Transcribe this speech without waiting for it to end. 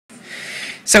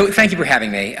So thank you for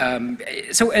having me.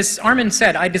 So as Armin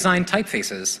said, I design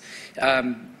typefaces.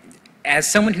 As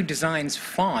someone who designs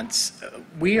fonts,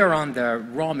 we are on the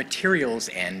raw materials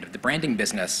end of the branding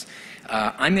business.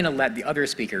 I'm going to let the other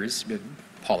speakers,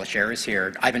 Paula Scher is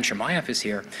here, Ivan Shamayev is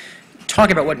here, talk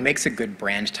about what makes a good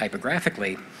brand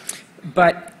typographically.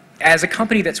 But as a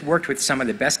company that's worked with some of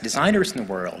the best designers in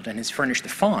the world and has furnished the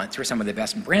fonts for some of the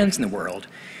best brands in the world,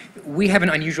 we have an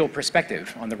unusual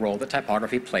perspective on the role that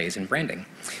typography plays in branding.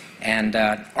 And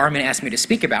Armin asked me to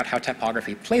speak about how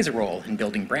typography plays a role in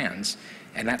building brands,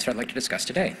 and that's what I'd like to discuss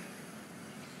today.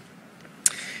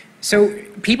 So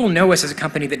people know us as a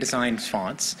company that designs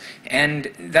fonts,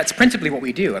 and that's principally what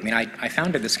we do. I mean, I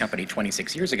founded this company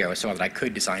 26 years ago so that I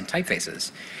could design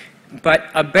typefaces. But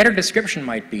a better description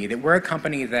might be that we're a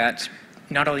company that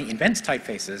not only invents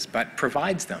typefaces, but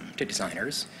provides them to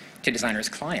designers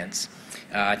clients,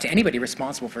 to anybody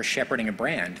responsible for shepherding a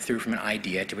brand through from an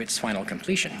idea to its final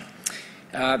completion.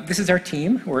 This is our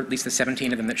team, or at least the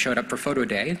 17 of them that showed up for photo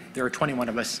day. There are 21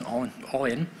 of us all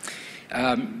in.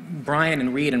 Brian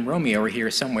and Reed and Romeo are here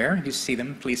somewhere. If you see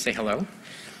them, please say hello.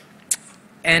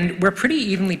 And we're pretty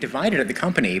evenly divided at the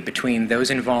company between those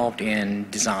involved in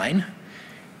design,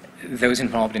 those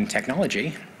involved in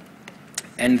technology,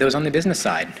 and those on the business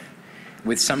side,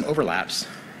 with some overlaps.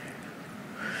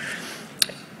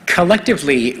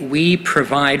 Collectively, we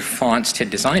provide fonts to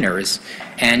designers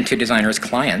and to designers'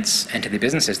 clients and to the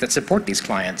businesses that support these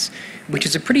clients, which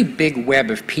is a pretty big web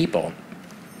of people.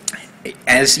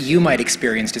 As you might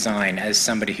experience design as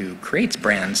somebody who creates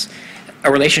brands,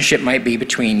 a relationship might be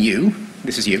between you,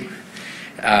 this is you,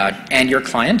 and your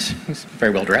client, who's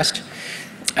very well dressed.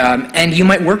 And you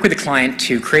might work with a client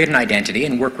to create an identity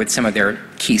and work with some of their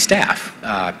key staff,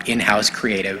 in-house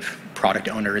creative, product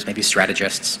owners, maybe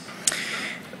strategists.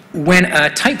 When a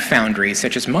type foundry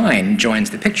such as mine joins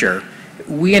the picture,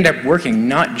 we end up working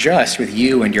not just with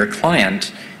you and your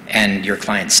client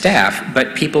staff,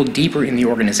 but people deeper in the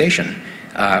organization.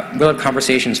 We'll have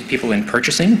conversations with people in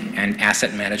purchasing and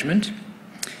asset management.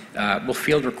 We'll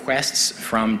field requests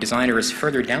from designers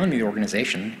further down in the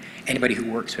organization, anybody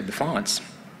who works with the fonts,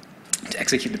 to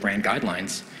execute the brand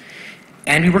guidelines.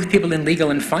 And we work with people in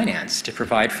legal and finance to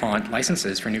provide font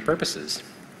licenses for new purposes.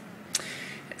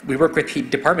 We work with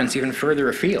departments even further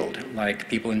afield, like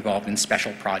people involved in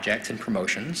special projects and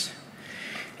promotions,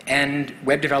 and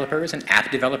web developers and app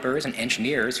developers and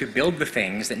engineers who build the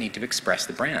things that need to express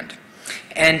the brand.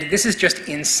 And this is just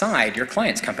inside your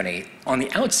client's company. On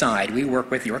the outside, we work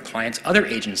with your client's other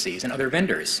agencies and other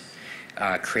vendors,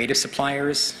 creative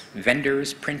suppliers,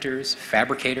 vendors, printers,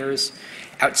 fabricators,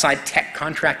 outside tech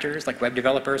contractors like web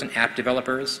developers and app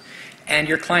developers, and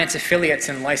your client's affiliates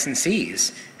and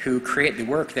licensees who create the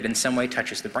work that in some way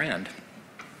touches the brand.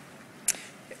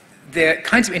 The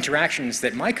kinds of interactions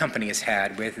that my company has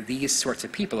had with these sorts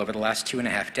of people over the last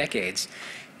 2.5 decades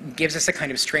gives us a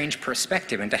kind of strange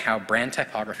perspective into how brand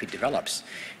typography develops.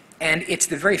 And it's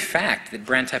the very fact that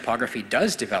brand typography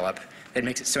does develop that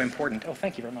makes it so important. Oh,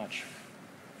 thank you very much.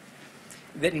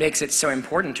 That makes it so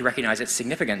important to recognize its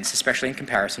significance, especially in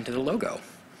comparison to the logo.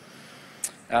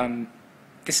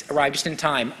 This arrived just in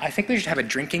time. I think we should have a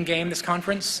drinking game this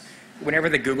conference. Whenever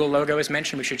the Google logo is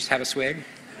mentioned, we should just have a swig.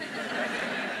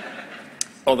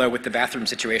 Although with the bathroom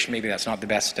situation, maybe that's not the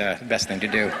best thing to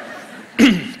do.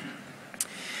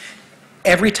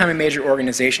 Every time a major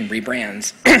organization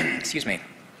rebrands, excuse me,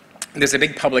 there's a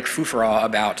big public foofara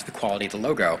about the quality of the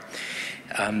logo.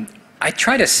 I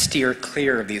try to steer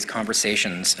clear of these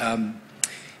conversations.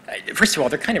 First of all,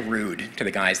 they're kind of rude to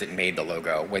the guys that made the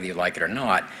logo, whether you like it or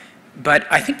not. But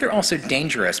I think they're also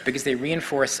dangerous because they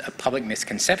reinforce a public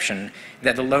misconception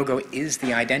that the logo is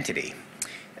the identity.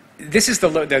 This is the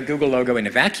Google logo in a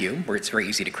vacuum, where it's very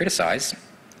easy to criticize.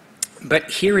 But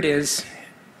here it is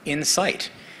in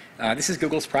sight. This is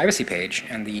Google's privacy page,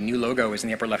 and the new logo is in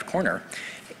the upper left corner.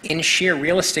 In sheer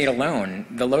real estate alone,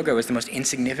 the logo is the most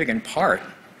insignificant part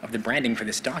of the branding for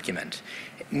this document.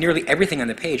 Nearly everything on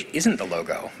the page isn't the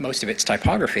logo. Most of it's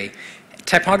typography.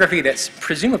 Typography that's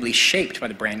presumably shaped by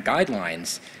the brand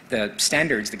guidelines, the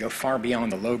standards that go far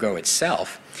beyond the logo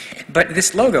itself. But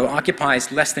this logo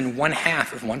occupies less than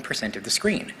 0.5% of the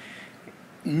screen.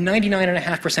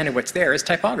 99.5% of what's there is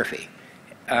typography.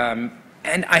 And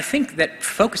I think that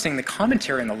focusing the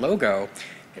commentary on the logo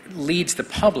leads the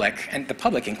public, and the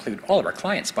public include all of our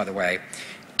clients, by the way,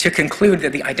 to conclude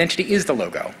that the identity is the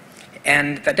logo.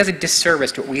 And that does a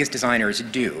disservice to what we as designers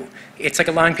do. It's like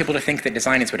allowing people to think that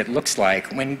design is what it looks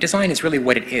like, when design is really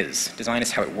what it is. Design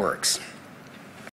is how it works.